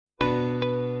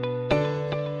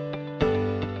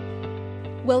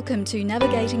Welcome to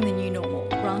Navigating the New Normal,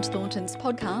 Grant Thornton's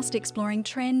podcast exploring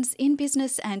trends in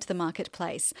business and the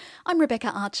marketplace. I'm Rebecca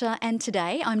Archer, and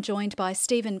today I'm joined by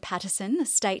Stephen Patterson,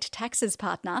 State Taxes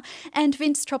Partner, and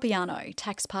Vince Tropiano,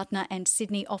 Tax Partner and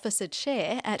Sydney Officer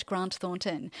Chair at Grant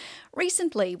Thornton.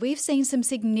 Recently, we've seen some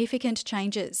significant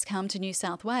changes come to New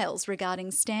South Wales regarding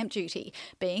stamp duty,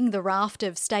 being the raft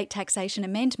of state taxation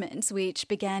amendments which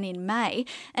began in May,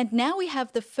 and now we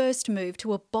have the first move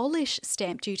to abolish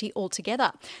stamp duty altogether.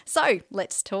 So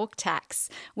let's talk tax.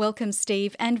 Welcome,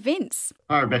 Steve and Vince.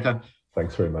 Hi, Rebecca.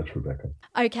 Thanks very much, Rebecca.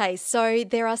 Okay, so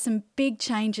there are some big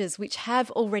changes which have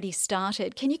already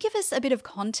started. Can you give us a bit of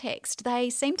context? They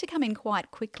seem to come in quite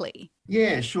quickly.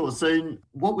 Yeah, sure. So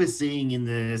what we're seeing in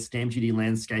the stamp duty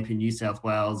landscape in New South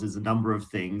Wales is a number of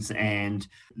things, and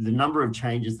the number of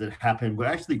changes that happen were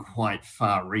actually quite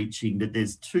far-reaching, but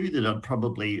there's two that are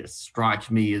probably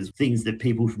strike me as things that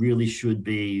people really should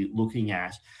be looking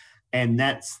at. And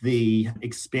that's the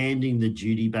expanding the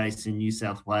duty base in New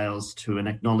South Wales to an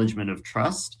acknowledgement of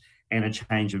trust and a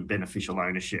change of beneficial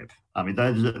ownership. I mean,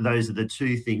 those are the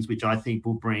two things which I think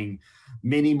will bring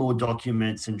many more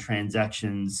documents and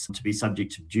transactions to be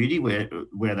subject to duty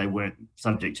where they weren't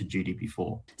subject to duty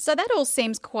before. So that all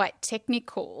seems quite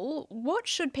technical. What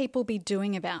should people be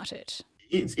doing about it?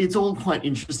 It's all quite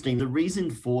interesting. The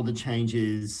reason for the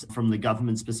changes from the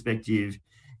government's perspective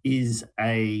is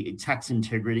a tax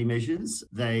integrity measures.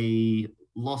 They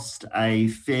lost a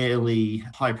fairly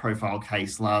high-profile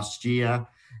case last year,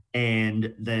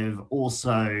 and they've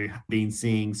also been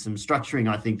seeing some structuring,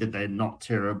 I think, that they're not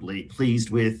terribly pleased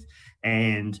with,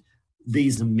 and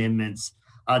these amendments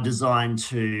are designed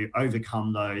to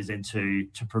overcome those and to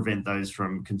prevent those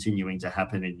from continuing to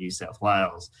happen in New South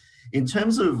Wales. In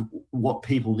terms of what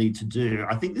people need to do,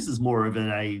 I think this is more of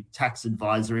a tax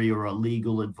advisory or a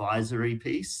legal advisory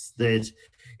piece, that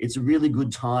it's a really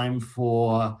good time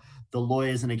for the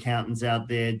lawyers and accountants out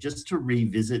there just to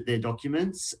revisit their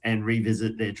documents and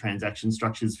revisit their transaction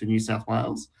structures for New South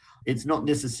Wales. It's not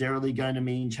necessarily going to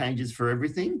mean changes for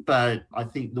everything, but I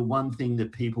think the one thing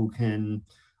that people can,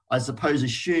 I suppose,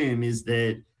 assume is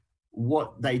that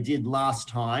what they did last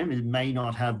time, it may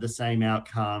not have the same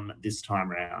outcome this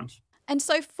time around. And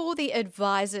so for the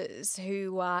advisors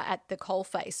who are at the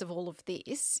coalface of all of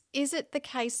this, is it the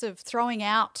case of throwing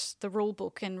out the rule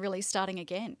book and really starting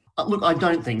again? Look, I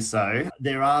don't think so.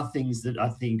 There are things that I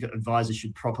think advisors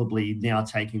should probably now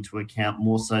take into account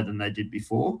more so than they did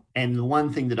before. And the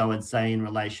one thing that I would say in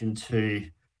relation to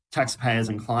taxpayers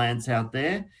and clients out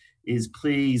there is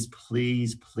please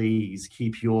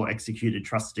keep your executed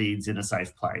trust deeds in a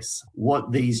safe place.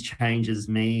 What these changes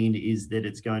mean is that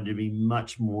it's going to be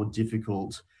much more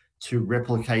difficult to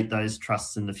replicate those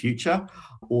trusts in the future,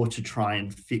 or to try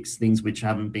and fix things which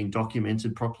haven't been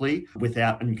documented properly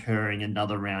without incurring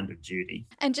another round of duty.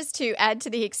 And just to add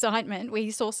to the excitement, we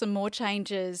saw some more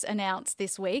changes announced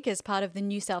this week as part of the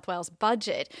New South Wales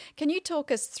budget. Can you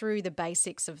talk us through the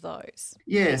basics of those?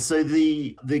 Yeah, so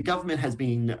the government has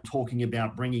been talking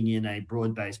about bringing in a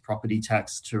broad-based property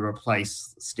tax to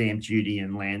replace stamp duty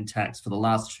and land tax for the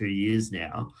last 2 years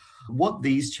now. What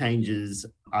these changes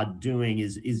are doing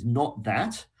is not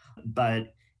that,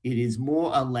 but it is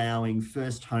more allowing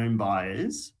first home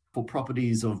buyers for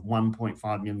properties of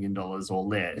 $1.5 million or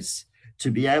less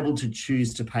to be able to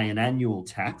choose to pay an annual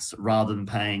tax rather than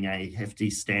paying a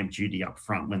hefty stamp duty up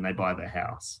front when they buy their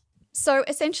house. So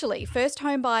essentially, first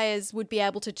home buyers would be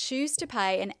able to choose to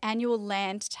pay an annual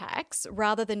land tax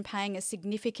rather than paying a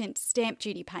significant stamp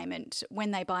duty payment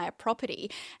when they buy a property.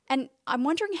 And I'm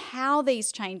wondering how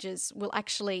these changes will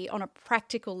actually, on a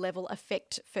practical level,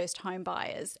 affect first home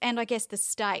buyers and I guess the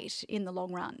state in the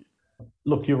long run.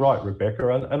 Look, you're right, Rebecca.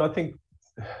 And I think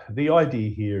the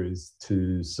idea here is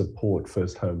to support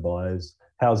first home buyers.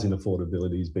 Housing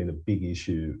affordability has been a big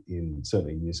issue in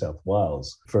certainly New South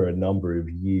Wales for a number of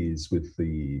years with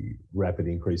the rapid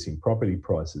increase in property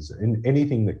prices, and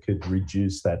anything that could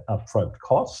reduce that upfront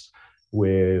cost,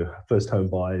 where first home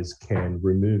buyers can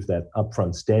remove that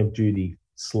upfront stamp duty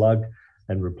slug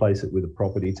and replace it with a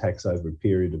property tax over a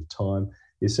period of time,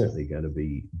 is certainly going to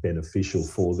be beneficial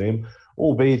for them,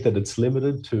 albeit that it's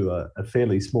limited to a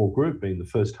fairly small group, being the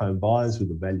first home buyers with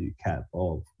a value cap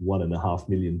of $1.5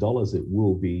 million. It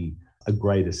will be a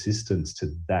great assistance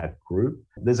to that group.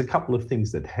 There's a couple of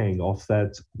things that hang off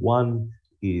that. One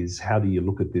is, how do you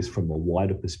look at this from a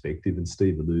wider perspective? And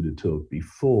Steve alluded to it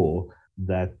before,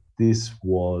 that this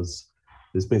was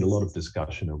there's been a lot of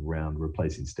discussion around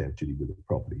replacing stamp duty with a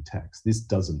property tax. This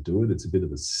doesn't do it. It's a bit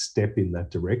of a step in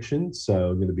that direction. So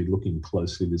I'm going to be looking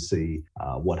closely to see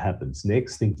what happens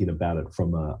next, thinking about it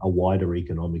from a wider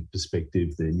economic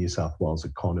perspective, the New South Wales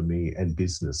economy and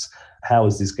business. How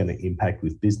is this going to impact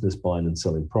with business buying and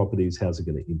selling properties? How's it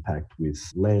going to impact with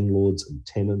landlords and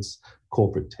tenants,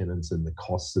 corporate tenants, and the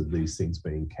costs of these things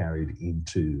being carried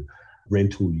into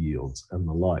rental yields and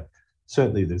the like?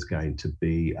 Certainly there's going to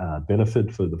be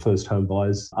benefit for the first home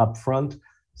buyers up front.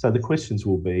 So the questions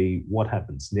will be, what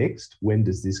happens next? When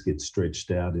does this get stretched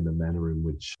out in a manner in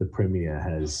which the Premier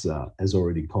has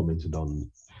already commented on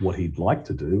what he'd like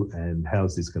to do, and how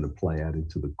is this going to play out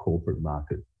into the corporate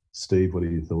market? Steve, what are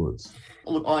your thoughts?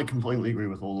 Look, I completely agree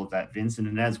with all of that, Vincent.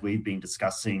 And as we've been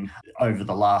discussing over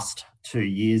the last 2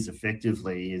 years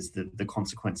effectively, is the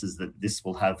consequences that this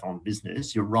will have on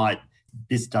business. You're right,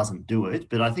 this doesn't do it,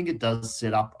 but I think it does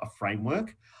set up a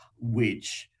framework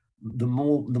which the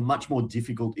much more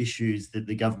difficult issues that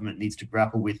the government needs to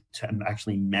grapple with to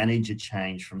actually manage a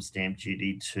change from stamp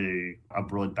duty to a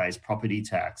broad-based property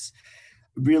tax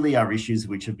really are issues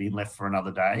which have been left for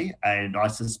another day. And I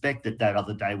suspect that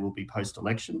other day will be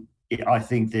post-election. I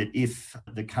think that if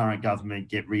the current government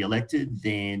get re-elected,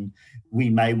 then we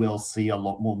may well see a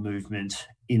lot more movement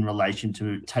in relation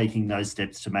to taking those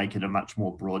steps to make it a much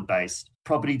more broad-based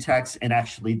property tax, and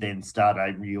actually then start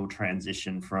a real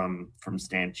transition from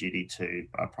stamp duty to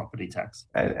a property tax.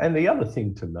 And the other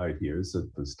thing to note here is that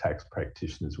as tax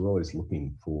practitioners, we're always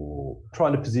looking for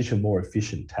trying to position more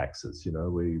efficient taxes. You know,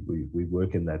 we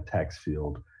work in that tax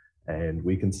field, and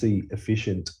we can see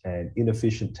efficient and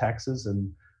inefficient taxes,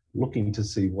 and looking to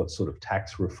see what sort of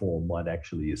tax reform might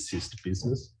actually assist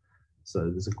business.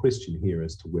 So there's a question here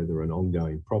as to whether an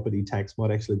ongoing property tax might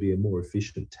actually be a more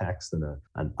efficient tax than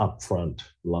an upfront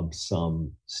lump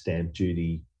sum stamp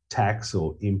duty tax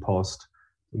or impost,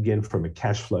 again, from a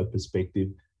cash flow perspective,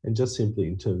 and just simply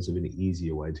in terms of an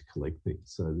easier way to collect things.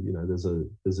 So, you know, there's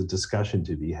a discussion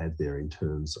to be had there in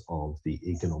terms of the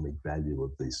economic value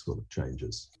of these sort of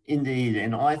changes. Indeed,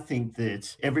 and I think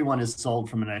that everyone is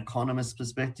sold from an economist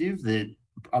perspective that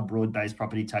a broad-based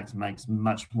property tax makes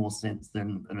much more sense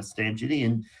than a stamp duty.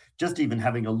 And just even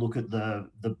having a look at the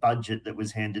budget that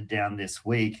was handed down this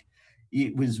week,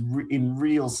 it was in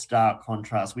real stark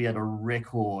contrast. We had a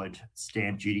record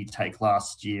stamp duty take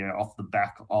last year off the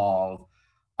back of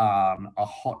a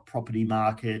hot property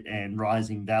market and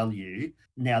rising value.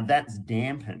 Now that's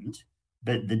dampened,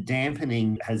 but the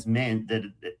dampening has meant that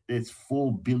there's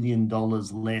 $4 billion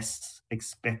less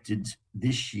expected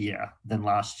this year than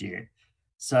last year.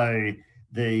 So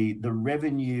the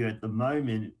revenue at the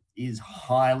moment is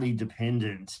highly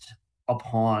dependent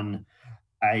upon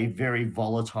a very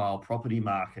volatile property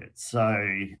market. So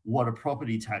what a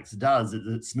property tax does is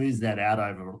it smooths that out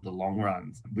over the long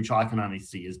run, which I can only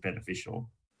see as beneficial.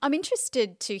 I'm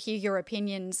interested to hear your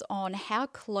opinions on how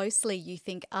closely you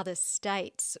think other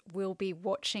states will be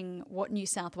watching what New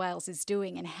South Wales is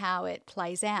doing and how it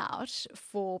plays out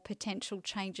for potential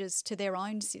changes to their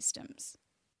own systems.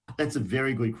 That's a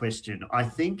very good question. I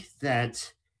think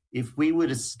that if we were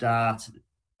to start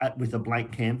with a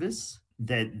blank canvas,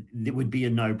 that it would be a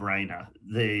no-brainer.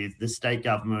 The state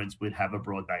governments would have a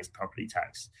broad-based property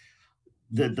tax.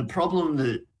 The problem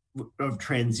of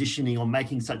transitioning or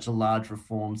making such a large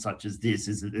reform such as this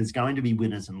is that there's going to be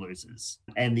winners and losers.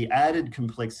 And the added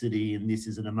complexity in this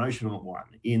is an emotional one,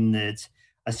 in that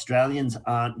Australians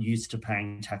aren't used to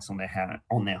paying tax on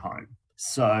their home.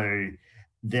 So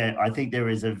I think there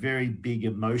is a very big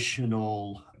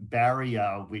emotional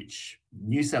barrier which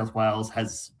New South Wales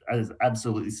has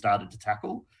absolutely started to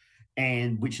tackle,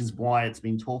 and which is why it's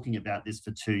been talking about this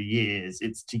for 2 years.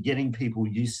 It's to getting people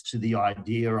used to the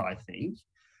idea, I think,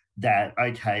 that,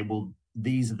 okay, well,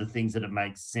 these are the things that it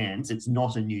makes sense. It's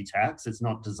not a new tax. It's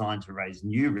not designed to raise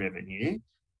new revenue.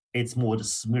 It's more to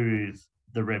smooth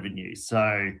the revenue.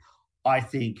 So I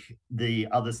think the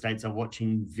other states are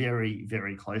watching very,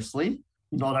 very closely,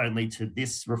 not only to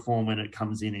this reform when it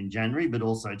comes in January, but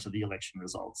also to the election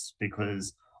results,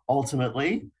 because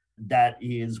ultimately that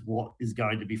is what is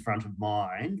going to be front of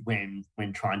mind when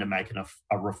trying to make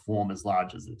a reform as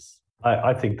large as this.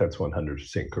 I think that's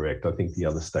 100% correct. I think the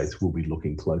other states will be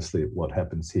looking closely at what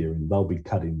happens here, and they'll be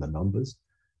cutting the numbers.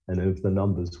 And if the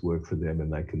numbers work for them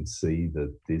and they can see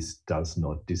that this does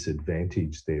not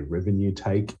disadvantage their revenue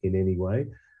take in any way,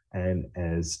 and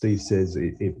as Steve says,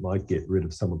 it might get rid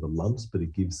of some of the lumps, but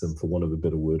it gives them, for want of a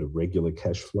better word, a regular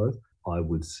cash flow. I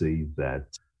would see that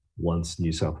once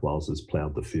New South Wales has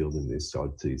ploughed the field in this,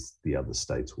 I'd see the other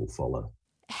states will follow.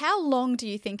 How long do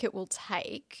you think it will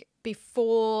take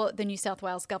before the New South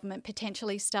Wales government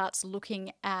potentially starts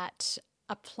looking at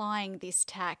applying this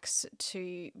tax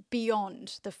to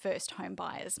beyond the first home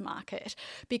buyers market?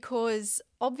 Because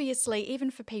obviously, even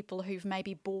for people who've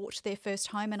maybe bought their first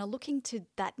home and are looking to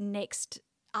that next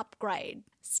upgrade,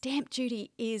 stamp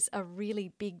duty is a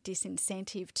really big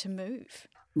disincentive to move.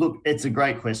 Look, it's a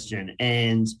great question,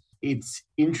 and it's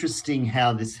interesting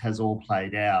how this has all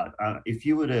played out. If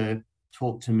you were to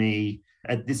talk to me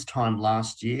at this time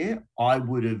last year, I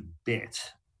would have bet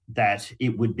that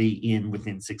it would be in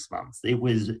within 6 months. It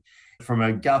was, from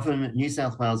a New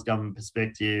South Wales government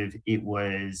perspective, it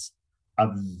was a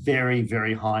very,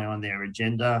 very high on their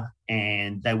agenda,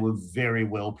 and they were very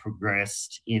well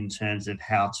progressed in terms of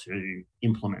how to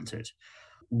implement it.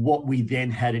 What we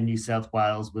then had in New South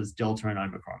Wales was Delta and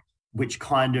Omicron, which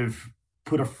kind of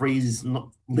put a freeze,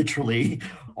 literally,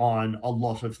 on a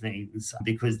lot of things,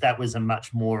 because that was a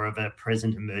much more of a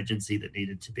present emergency that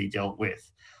needed to be dealt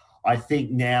with. I think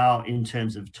now, in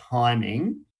terms of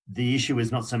timing, the issue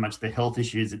is not so much the health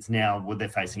issues, it's now they're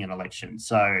facing an election.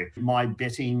 So my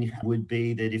betting would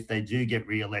be that if they do get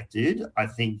re-elected, I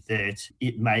think that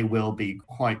it may well be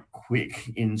quite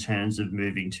quick in terms of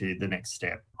moving to the next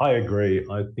step. I agree.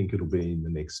 I think it'll be in the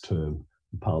next term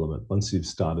in Parliament, once you've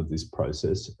started this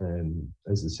process. And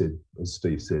as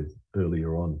Steve said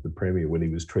earlier on, the Premier, when he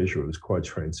was Treasurer, was quite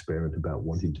transparent about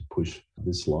wanting to push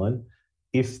this line.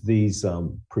 If these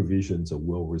provisions are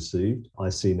well received, I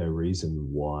see no reason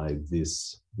why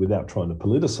this, without trying to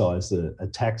politicise a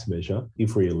tax measure,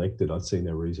 if re-elected, I see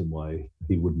no reason why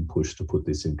he wouldn't push to put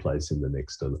this in place in the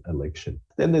next election.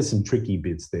 Then there's some tricky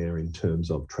bits there in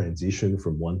terms of transition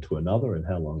from one to another and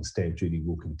how long stamp duty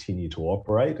will continue to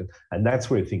operate. And that's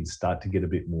where things start to get a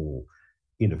bit more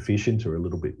inefficient or a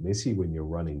little bit messy when you're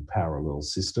running parallel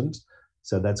systems.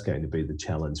 So that's going to be the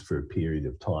challenge for a period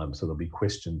of time. So there'll be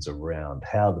questions around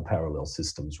how the parallel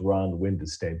systems run, when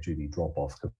does stamp duty drop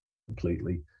off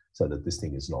completely, so that this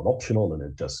thing is not optional and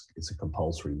it's a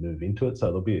compulsory move into it. So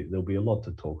there'll be a lot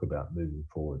to talk about moving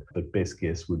forward. But best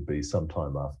guess would be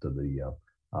sometime after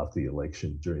the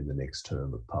election, during the next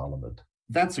term of Parliament.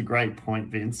 That's a great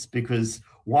point, Vince, because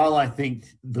while I think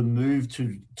the move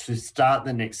to start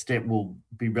the next step will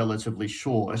be relatively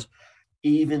short,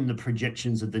 even the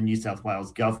projections of the New South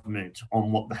Wales government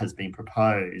on what has been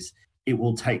proposed, it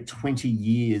will take 20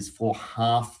 years for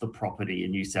half the property in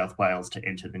New South Wales to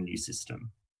enter the new system,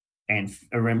 and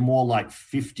around more like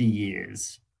 50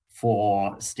 years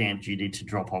for stamp duty to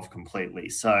drop off completely.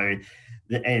 So,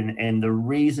 and the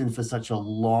reason for such a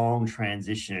long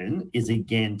transition is,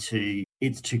 again, to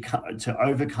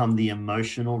overcome the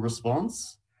emotional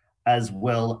response, as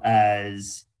well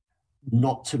as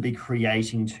not to be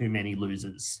creating too many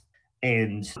losers.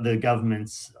 And the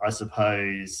government's, I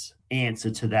suppose,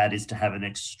 answer to that is to have an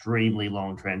extremely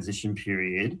long transition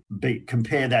period. But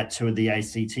compare that to the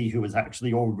ACT, who was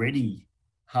actually already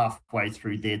halfway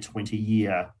through their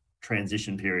 20-year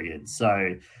transition period.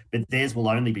 So, but theirs will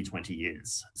only be 20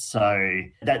 years. So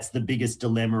that's the biggest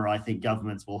dilemma I think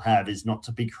governments will have, is not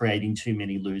to be creating too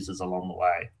many losers along the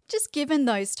way. Just given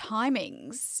those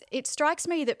timings, it strikes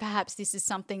me that perhaps this is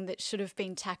something that should have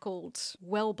been tackled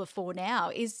well before now.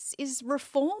 Is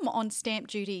reform on stamp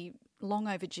duty long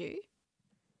overdue?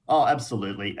 Oh,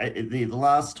 absolutely. The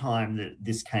last time that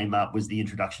this came up was the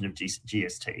introduction of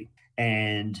GST,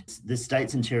 and the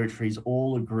states and territories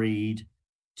all agreed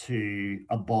to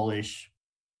abolish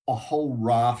a whole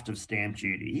raft of stamp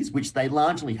duties, which they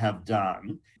largely have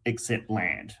done, except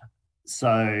land.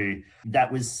 So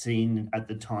that was seen at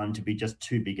the time to be just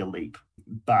too big a leap.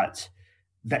 But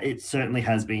that it certainly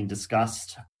has been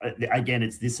discussed. Again,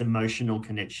 it's this emotional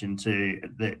connection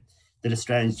that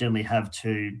Australians generally have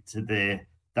to the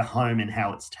home and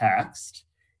how it's taxed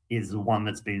is the one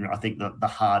that's been, I think, the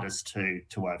hardest to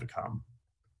overcome.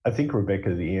 I think,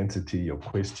 Rebecca, the answer to your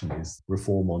question is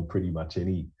reform on pretty much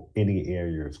any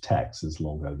area of tax is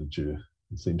long overdue.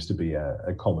 It seems to be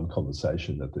a common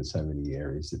conversation that there's so many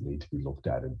areas that need to be looked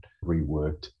at and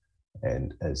reworked.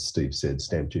 And as Steve said,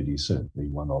 stamp duty is certainly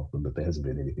one of them, but there hasn't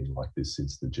been anything like this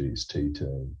since the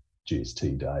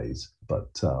GST days.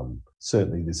 But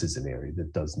certainly this is an area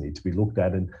that does need to be looked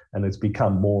at, and it's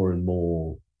become more and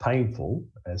more painful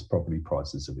as property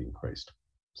prices have increased.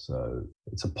 So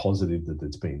it's a positive that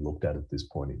it's being looked at this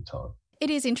point in time. It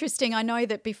is interesting. I know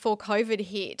that before COVID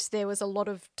hit, there was a lot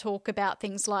of talk about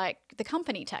things like the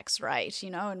company tax rate,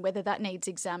 and whether that needs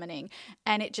examining.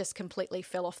 And it just completely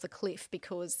fell off the cliff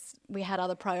because we had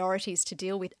other priorities to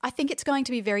deal with. I think it's going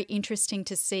to be very interesting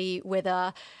to see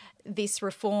whether this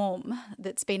reform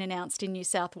that's been announced in New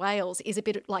South Wales is a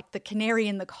bit like the canary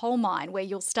in the coal mine, where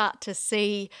you'll start to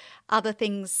see other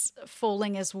things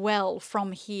falling as well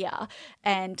from here,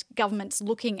 and governments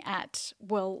looking at,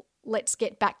 well, let's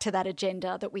get back to that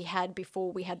agenda that we had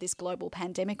before we had this global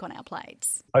pandemic on our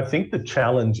plates? I think the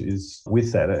challenge is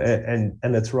with that, and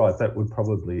that's right, that would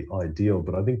probably ideal,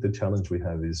 but I think the challenge we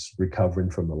have is recovering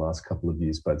from the last couple of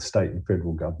years. Both state and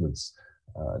federal governments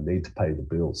need to pay the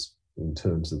bills in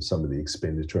terms of some of the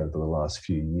expenditure over the last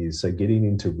few years. So getting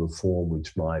into reform,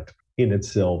 which might in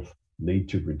itself lead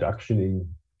to reduction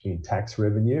in tax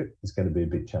revenue, is going to be a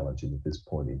bit challenging at this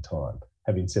point in time.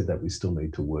 Having said that, we still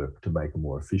need to work to make a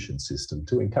more efficient system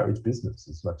to encourage business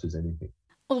as much as anything.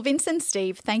 Well, Vince and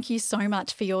Steve, thank you so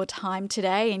much for your time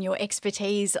today and your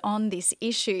expertise on this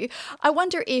issue. I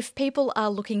wonder if people are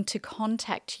looking to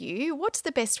contact you, what's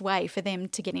the best way for them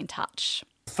to get in touch?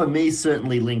 For me,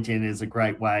 certainly LinkedIn is a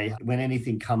great way. When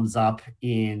anything comes up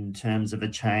in terms of a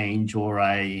change or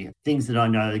things that I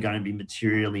know are going to be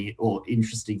materially or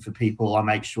interesting for people, I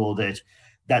make sure that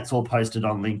that's all posted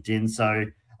on LinkedIn. So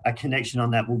a connection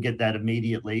on that, we'll get that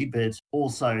immediately, but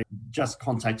also just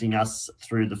contacting us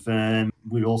through the firm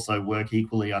would also work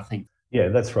equally, I think. Yeah,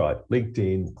 that's right.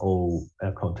 LinkedIn, all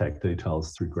our contact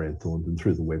details through Grant Thornton,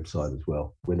 through the website as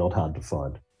well. We're not hard to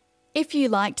find. If you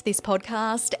liked this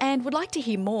podcast and would like to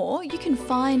hear more, you can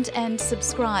find and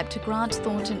subscribe to Grant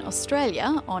Thornton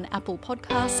Australia on Apple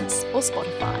Podcasts or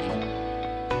Spotify.